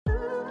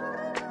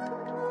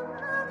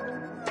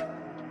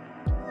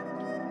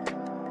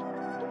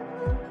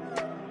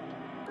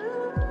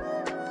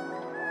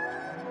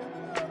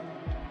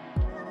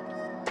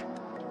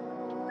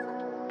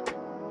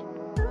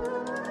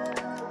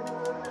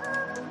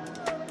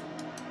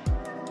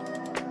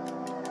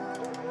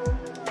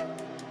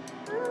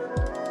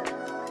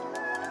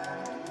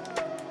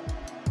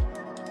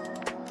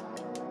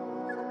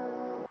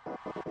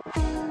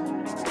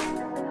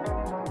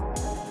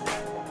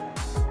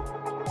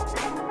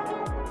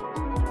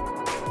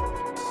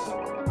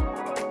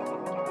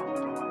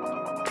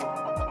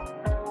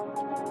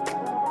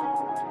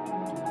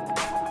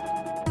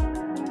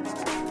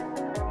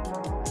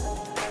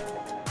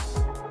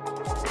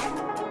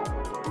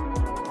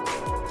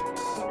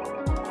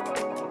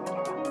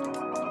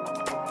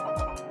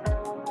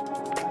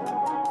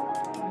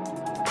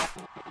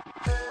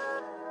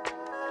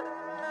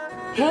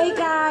Hey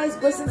guys,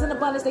 blessings and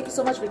abundance. Thank you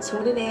so much for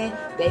tuning in.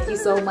 Thank you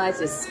so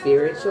much. It's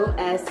Spiritual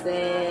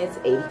Essence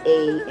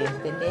 88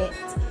 Infinite.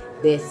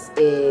 This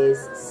is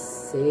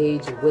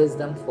Sage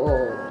Wisdom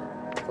for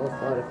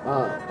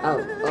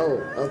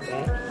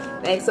okay.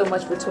 Thanks so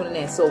much for tuning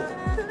in. So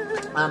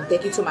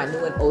thank you to my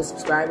new and old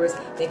subscribers.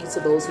 Thank you to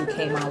those who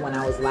came on when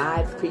I was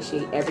live.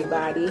 Appreciate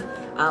everybody.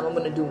 I'm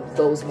going to do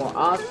those more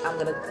often. I'm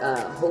going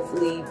to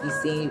hopefully be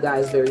seeing you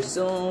guys very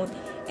soon.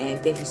 And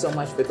thank you so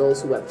much for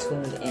those who have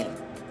tuned in.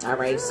 All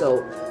right,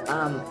 so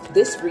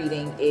this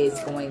reading is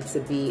going to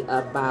be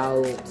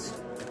about,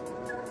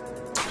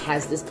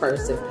 has this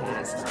person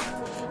passed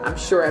on? I'm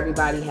sure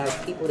everybody has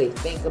people they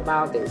think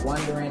about. They're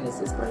wondering, is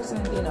this person,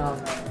 you know,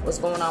 what's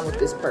going on with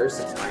this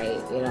person, right?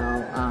 You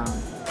know,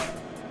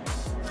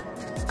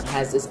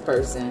 has this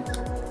person,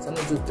 so I'm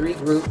going to do 3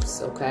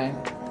 groups, okay?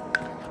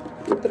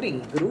 3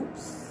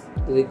 groups,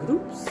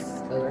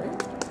 all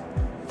right?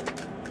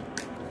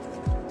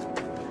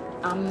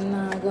 I'm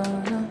not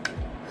gonna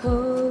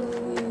hold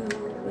you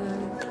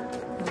back.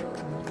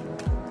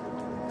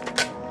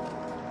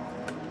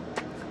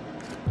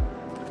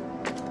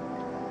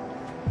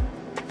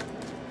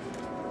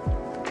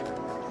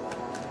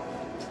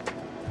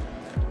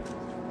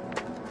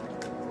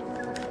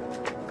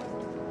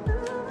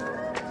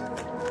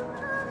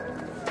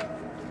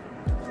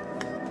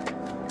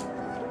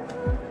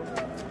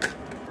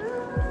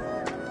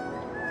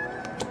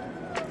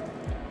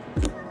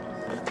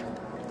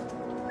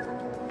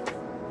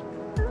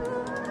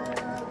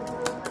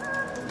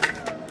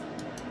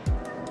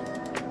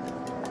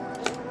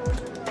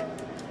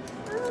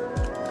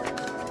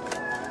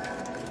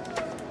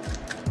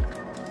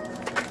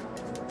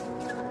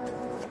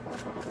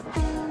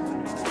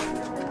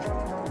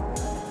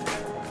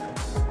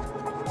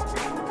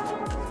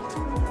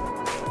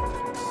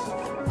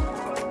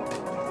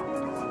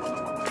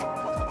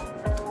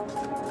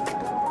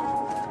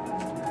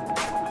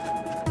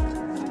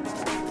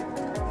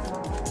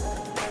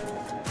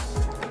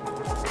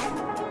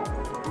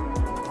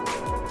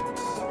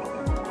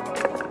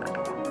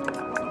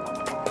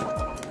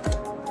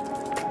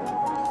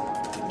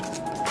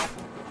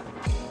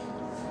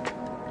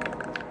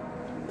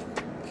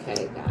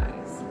 Okay,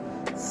 guys,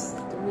 it's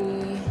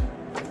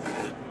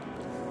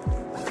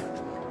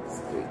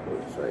 3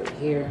 groups right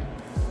here.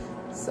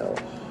 So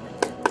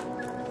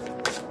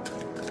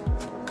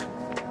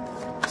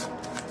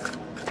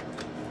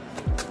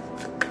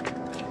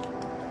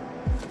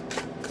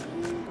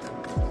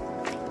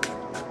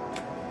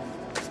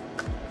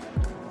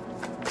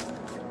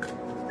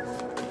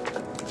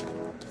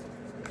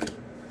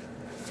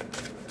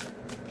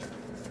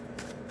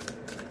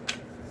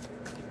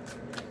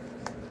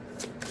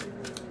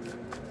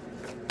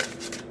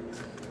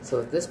So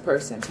if this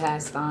person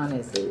passed on,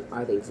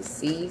 are they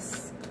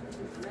deceased?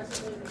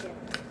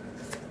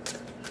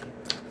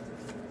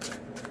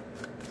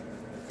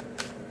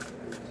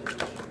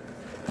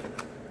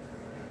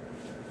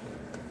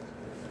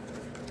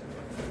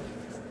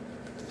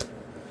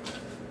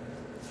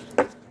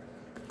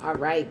 All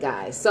right,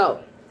 guys.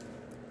 So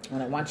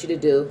what I want you to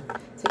do,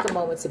 take a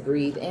moment to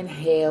breathe.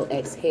 Inhale,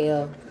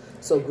 exhale.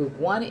 So group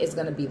 1 is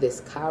going to be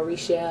this cowrie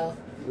shell.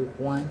 Group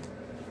 1.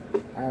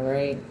 All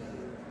right.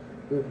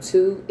 Group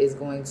 2 is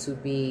going to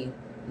be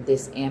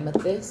this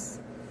amethyst,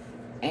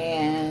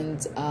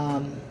 and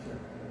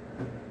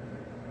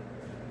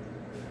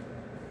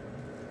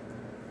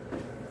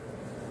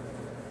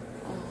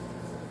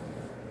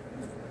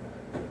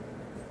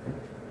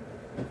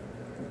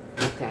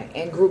okay,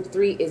 and group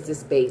 3 is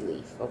this bay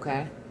leaf.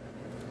 Okay,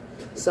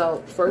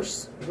 so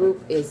first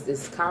group is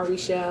this cowrie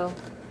shell,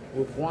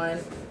 group 1,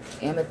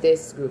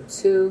 amethyst, group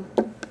 2,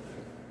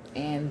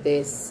 and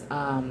this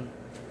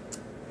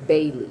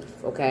bay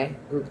leaf, okay,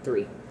 group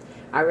 3.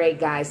 All right,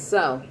 guys,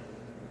 so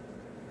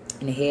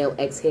inhale,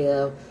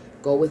 exhale,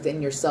 go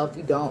within yourself.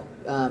 You don't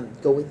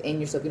go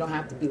within yourself. You don't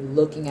have to be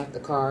looking at the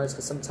cards,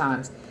 because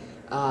sometimes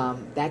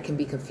that can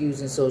be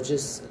confusing. So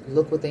just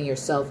look within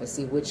yourself and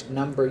see which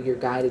number you're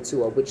guided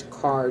to, or which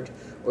card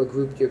or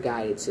group you're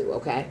guided to.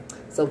 Okay,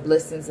 so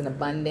blessings and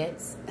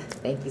abundance.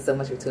 Thank you so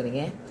much for tuning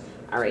in.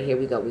 All right, here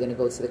we go. We're going to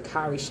go to the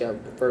cowrie shell,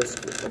 the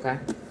first group. Okay,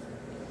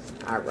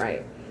 all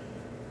right.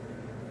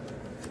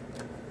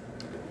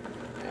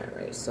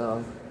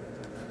 So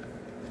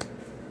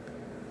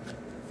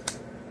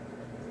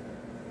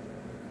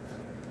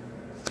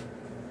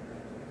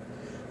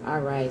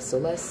all right, so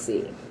let's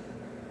see.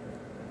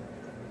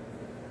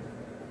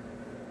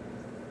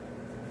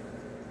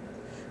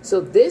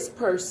 So this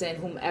person,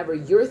 whomever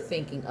you're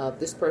thinking of,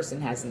 this person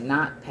has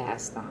not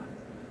passed on.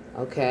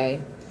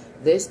 Okay,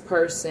 this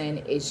person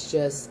is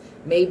just,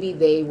 maybe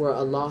they were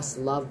a lost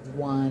loved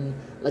one,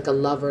 like a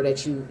lover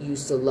that you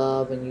used to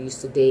love and you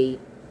used to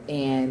date,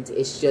 and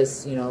it's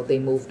just, you know, they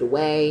moved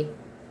away.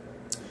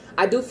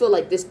 I do feel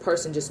like this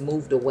person just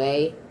moved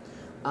away.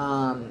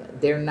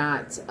 They're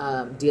not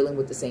dealing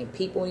with the same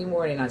people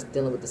anymore. They're not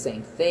dealing with the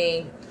same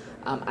thing.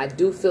 I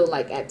do feel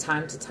like at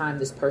time to time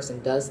this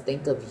person does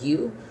think of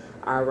you.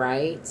 All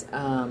right.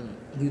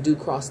 You do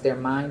cross their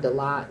mind a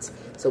lot.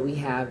 So we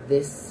have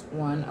this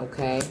one.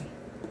 Okay.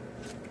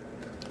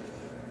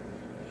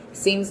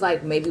 seems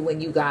like maybe when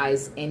you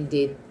guys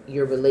ended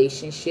your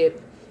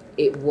relationship,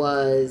 it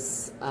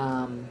was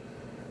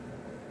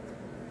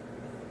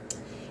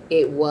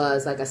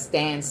like a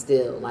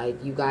standstill.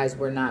 Like you guys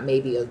were not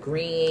maybe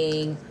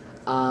agreeing.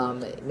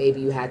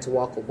 Maybe you had to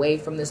walk away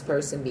from this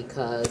person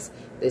because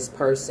this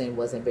person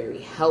wasn't very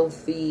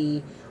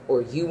healthy,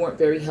 or you weren't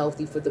very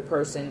healthy for the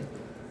person.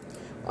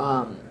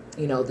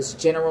 You know, this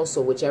general,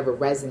 so whichever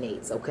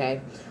resonates,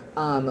 okay?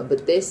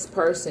 But this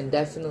person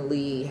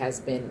definitely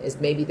is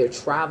maybe they're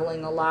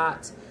traveling a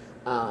lot,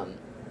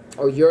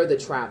 or you're the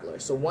traveler.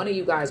 So one of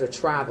you guys are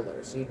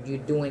travelers. You're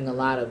doing a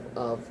lot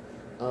of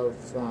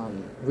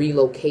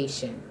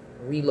relocating,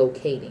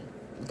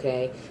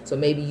 okay? So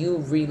maybe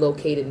you've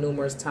relocated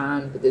numerous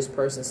times, but this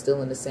person's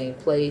still in the same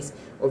place,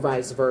 or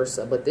vice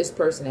versa. But this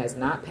person has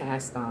not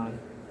passed on.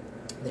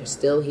 They're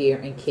still here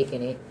and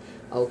kicking it,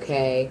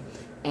 okay?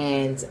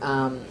 And,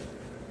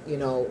 you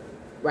know,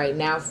 right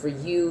now for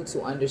you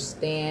to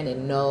understand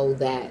and know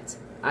that,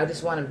 I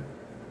just want to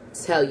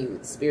tell you,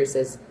 Spirit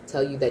says,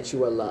 tell you that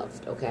you are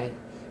loved, okay?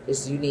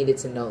 Just you needed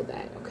to know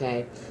that,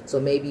 okay? So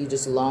maybe you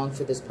just long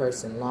for this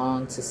person,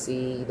 long to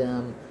see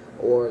them,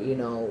 or, you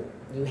know,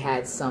 you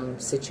had some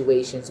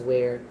situations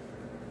where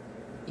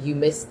you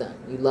missed them,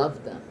 you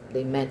loved them.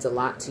 They meant a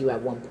lot to you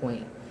at one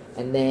point.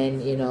 And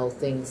then, you know,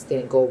 things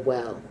didn't go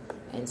well.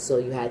 And so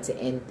you had to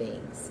end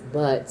things.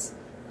 But,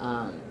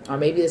 or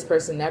maybe this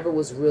person never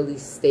was really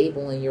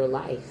stable in your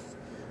life,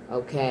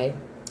 okay?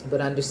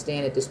 But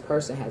understand that this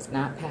person has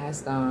not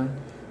passed on,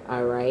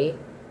 all right?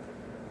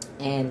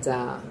 And,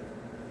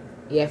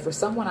 yeah, for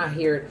someone, I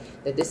hear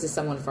that this is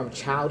someone from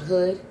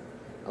childhood,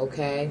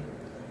 okay?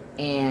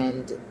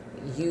 And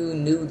you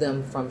knew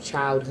them from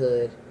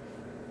childhood,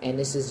 and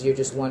this is, you're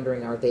just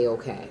wondering, are they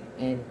okay?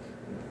 And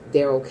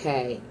they're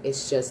okay.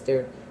 It's just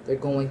they're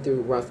going through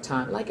a rough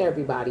time, like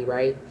everybody,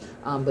 right?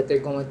 But they're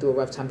going through a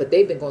rough time. But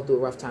they've been going through a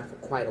rough time for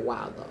quite a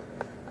while, though.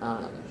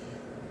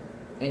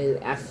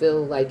 And I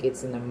feel like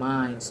it's in their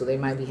mind, so they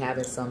might be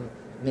having some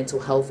mental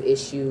health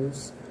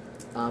issues,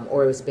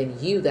 or it's been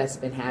you that's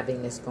been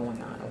having this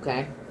going on,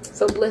 okay?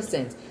 So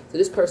blessings. So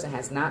this person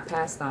has not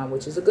passed on,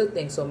 which is a good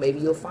thing, so maybe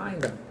you'll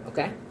find them,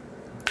 okay?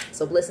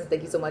 So blessings,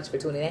 thank you so much for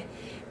tuning in.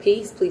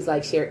 Peace. Please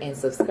like, share, and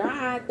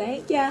subscribe.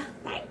 Thank you.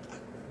 Thank you.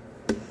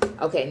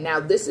 Okay, now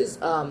this is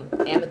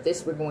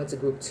Amethyst. We're going to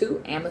group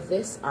 2,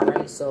 Amethyst. All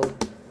right, so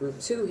group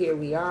 2, here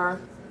we are.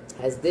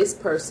 Has this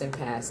person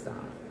passed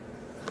on?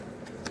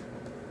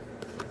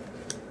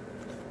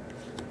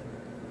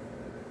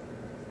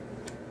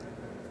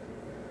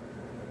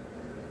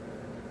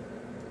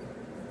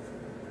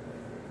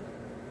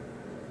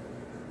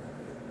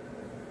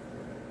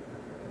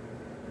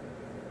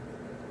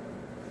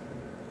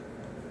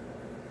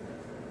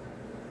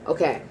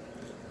 Okay.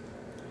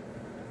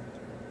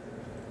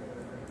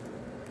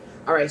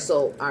 All right,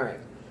 so, all right.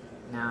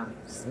 Now,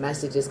 this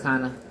message is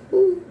kind of,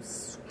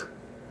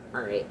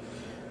 all right.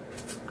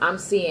 I'm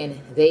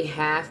seeing they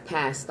have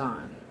passed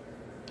on.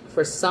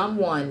 For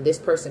someone, this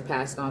person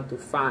passed on through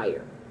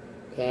fire,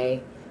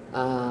 okay?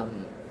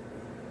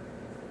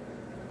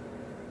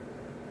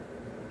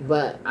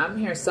 But I'm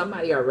hearing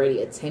somebody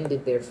already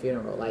attended their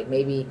funeral. Like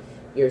maybe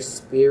your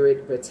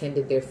spirit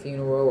attended their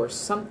funeral or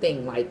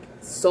something, like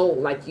soul,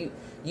 like you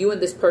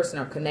and this person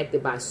are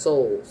connected by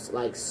souls,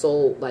 like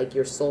soul, like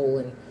your soul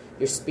and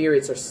your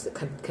spirits are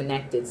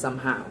connected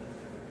somehow.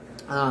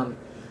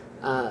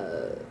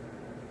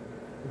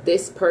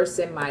 This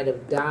person might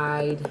have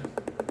died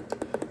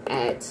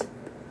at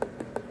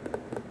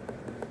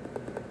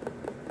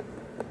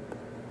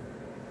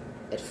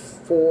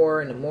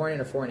 4 in the morning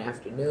or 4 in the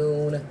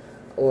afternoon,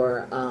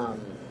 or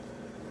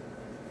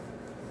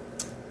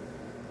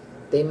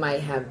they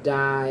might have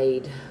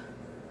died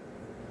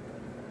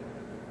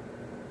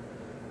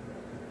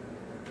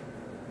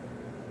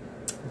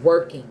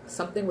working,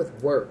 something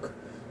with work.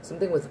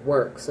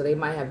 So they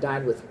might have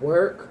died with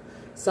work.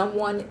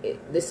 Someone,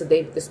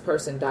 this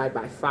person died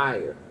by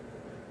fire.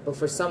 But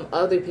for some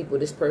other people,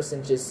 this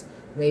person just,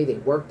 maybe they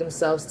worked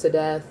themselves to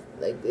death.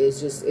 Like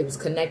it was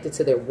connected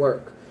to their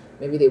work.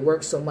 Maybe they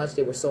worked so much,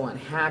 they were so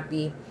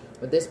unhappy.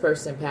 When this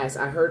person passed,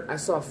 I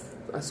saw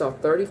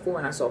 34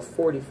 and I saw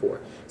 44.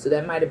 So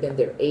that might have been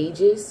their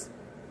ages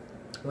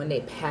when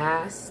they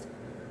passed.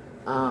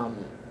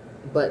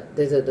 But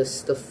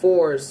there's the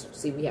 4s.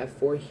 See, we have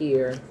 4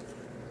 here.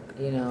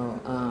 You know,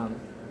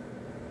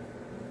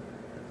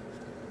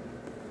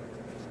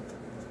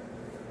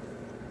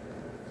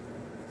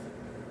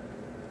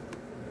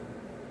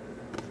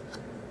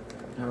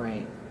 all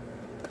right.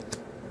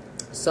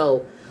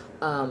 So,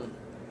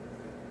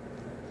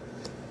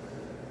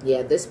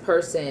 yeah, this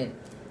person,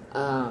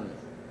 I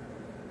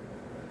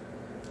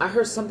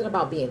heard something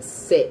about being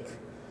sick.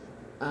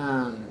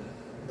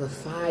 The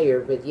fire,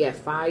 but yeah,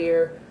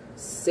 fire,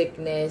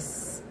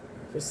 sickness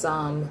for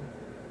some.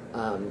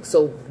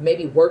 So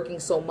maybe working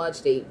so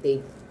much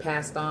they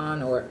passed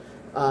on, or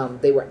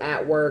they were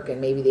at work and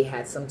maybe they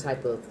had some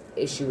type of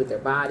issue with their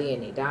body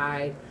and they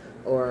died,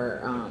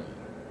 or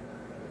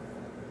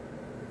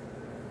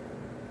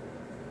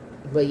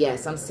But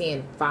yes, I'm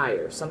seeing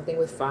fire, something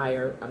with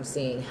fire. I'm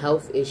seeing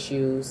health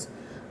issues.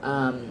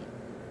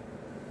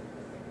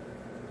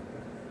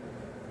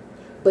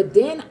 But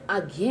then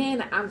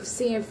again, I'm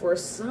seeing for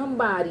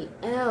somebody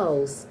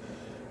else,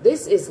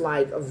 this is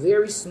like a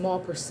very small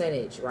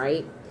percentage,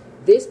 right?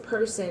 This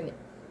person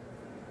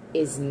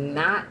is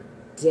not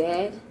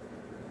dead,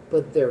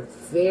 but they're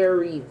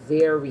very,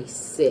 very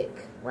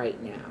sick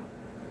right now.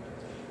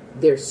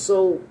 They're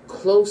so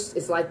close,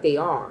 it's like they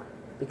are,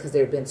 because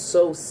they've been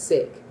so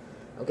sick.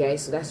 Okay,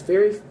 so that's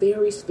very,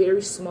 very,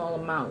 very small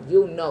amount.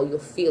 You'll know, you'll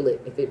feel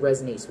it if it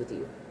resonates with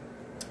you.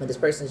 But this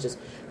person is just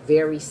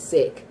very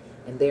sick,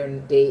 and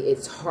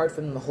it's hard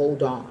for them to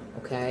hold on.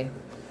 Okay,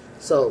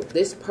 so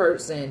this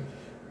person,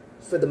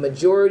 for the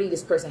majority,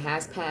 this person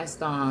has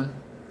passed on.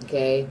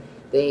 Okay,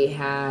 they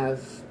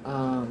have,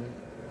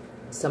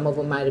 some of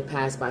them might have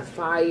passed by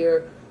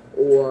fire,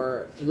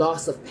 or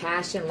loss of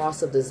passion,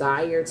 loss of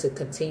desire to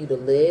continue to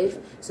live.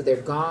 So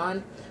they're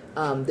gone.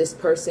 This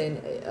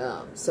person,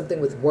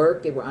 something with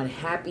work, they were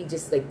unhappy,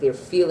 just like they're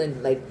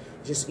feeling like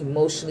just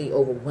emotionally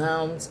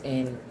overwhelmed,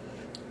 and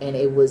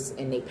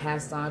they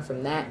passed on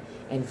from that.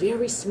 And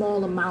very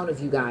small amount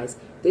of you guys,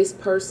 this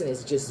person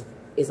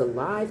is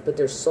alive, but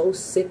they're so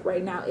sick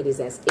right now, it is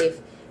as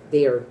if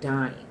they are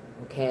dying.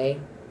 Okay,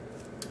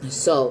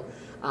 so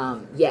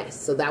yes,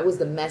 so that was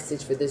the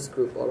message for this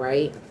group. All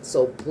right,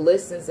 so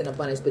blessings and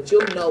abundance, but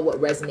you'll know what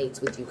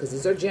resonates with you, because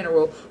these are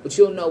general, but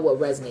you'll know what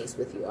resonates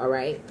with you. All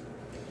right,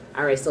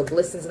 so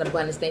blessings and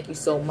abundance, thank you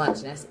so much.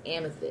 And that's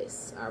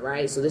amethyst. All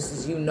right, so this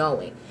is you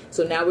knowing.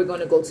 So now we're going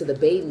to go to the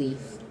bay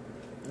leaf.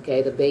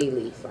 Okay, the bay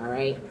leaf. All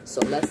right,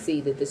 so let's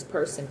see that this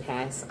person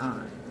pass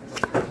on.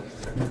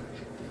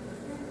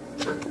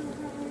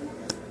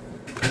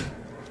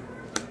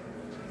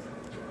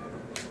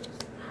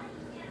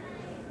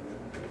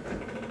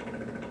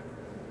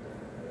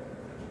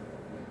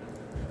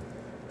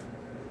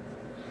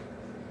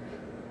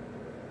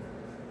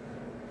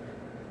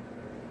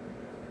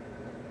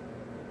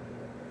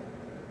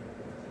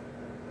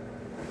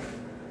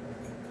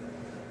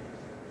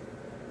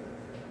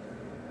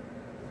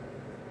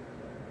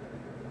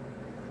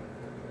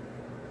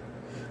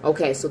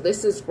 Okay, so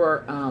this is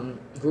for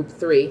group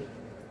 3.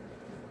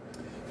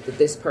 Did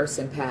this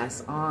person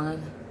pass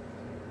on?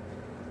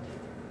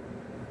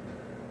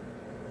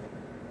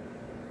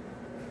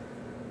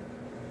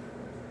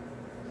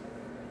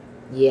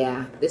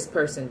 Yeah, this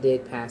person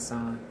did pass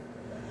on.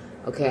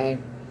 Okay.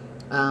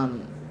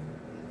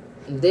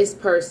 This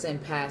person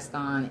passed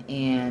on,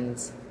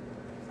 and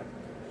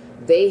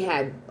they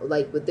had,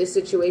 like with this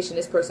situation,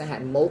 this person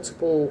had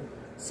multiple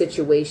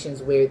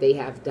situations where they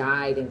have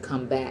died and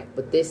come back,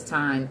 but this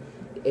time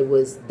it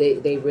was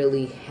they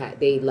really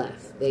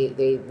left.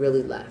 They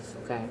really left.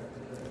 Okay,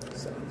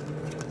 so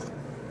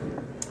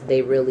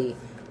they really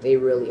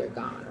are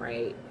gone,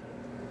 right?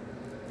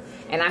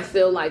 And I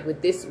feel like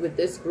with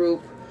this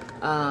group,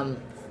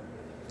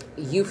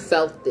 you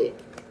felt it.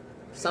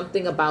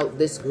 Something about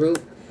this group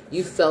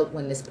you felt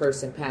when this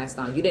person passed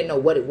on. You didn't know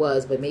what it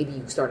was, but maybe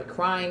you started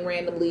crying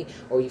randomly,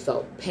 or you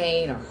felt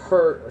pain or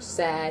hurt or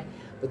sad.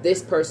 But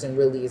this person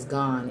really is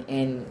gone,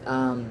 and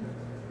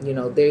you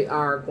know, they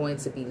are going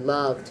to be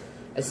loved,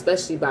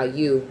 especially by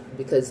you,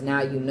 because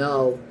now you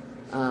know,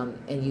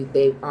 and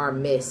they are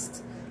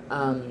missed.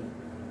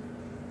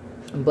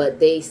 But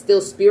they still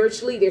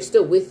spiritually, they're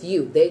still with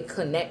you. They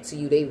connect to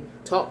you. They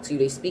talk to you.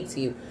 They speak to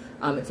you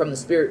from the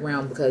spirit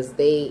realm, because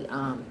they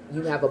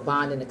you have a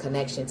bond and a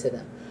connection to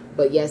them.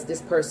 But yes,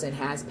 this person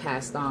has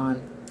passed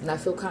on, and I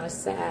feel kind of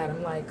sad.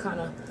 I'm like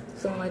kind of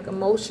feeling like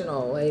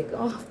emotional, like,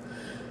 oh.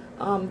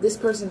 This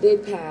person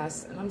did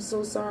pass, and I'm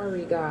so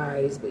sorry,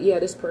 guys. But yeah,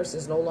 this person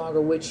is no longer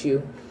with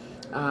you.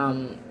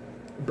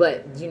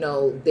 But you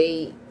know,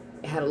 they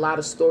had a lot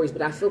of stories.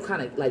 But I feel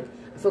kind of like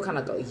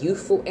a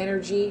youthful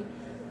energy,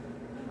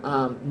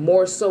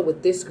 more so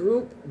with this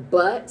group.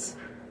 But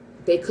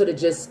they could have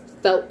just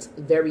felt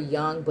very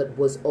young, but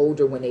was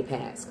older when they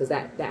passed, because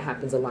that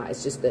happens a lot.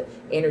 It's just the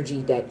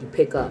energy that you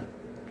pick up.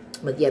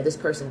 But yeah, this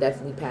person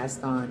definitely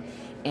passed on,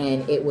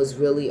 and it was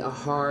really a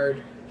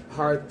hard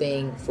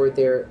thing for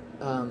their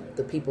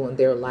the people in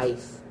their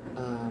life,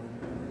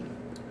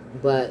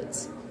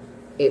 but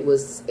it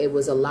was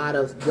a lot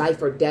of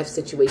life or death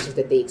situations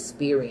that they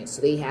experienced.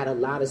 So they had a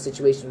lot of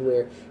situations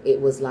where it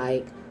was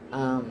like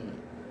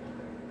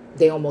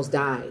they almost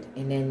died,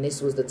 and then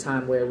this was the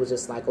time where it was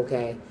just like,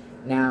 okay,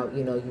 now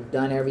you know you've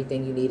done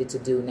everything you needed to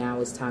do. Now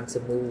it's time to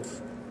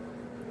move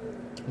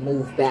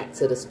back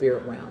to the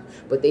spirit realm.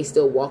 But they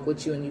still walk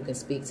with you, and you can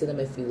speak to them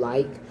if you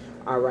like.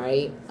 All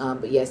right,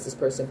 but yes, this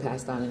person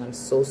passed on, and I'm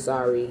so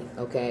sorry.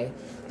 Okay,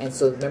 and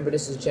so remember,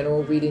 this is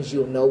general readings.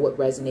 You'll know what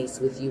resonates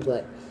with you,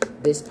 but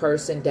this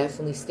person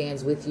definitely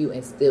stands with you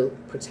and still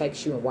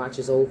protects you and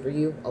watches over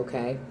you.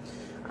 Okay,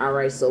 all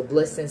right, so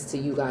blessings to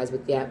you guys.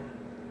 But yeah,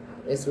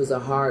 this was a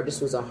hard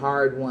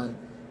one.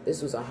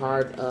 This was a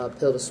hard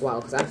pill to swallow,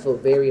 because I feel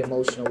very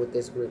emotional with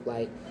this group.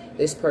 Like,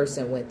 this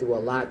person went through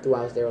a lot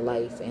throughout their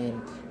life, and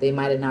they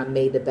might have not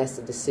made the best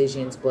of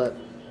decisions, but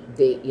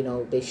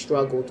they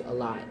struggled a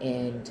lot.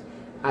 And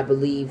I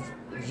believe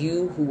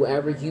you,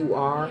 whoever you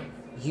are,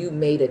 you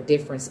made a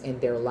difference in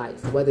their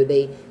life. Whether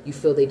you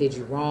feel they did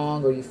you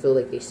wrong, or you feel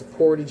like they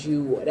supported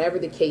you, whatever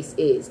the case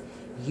is,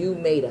 you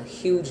made a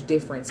huge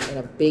difference and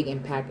a big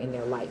impact in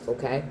their life,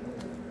 okay?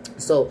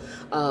 So,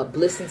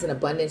 blessings and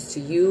abundance to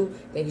you.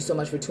 Thank you so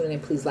much for tuning in.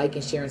 Please like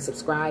and share and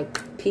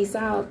subscribe. Peace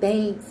out.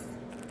 Thanks.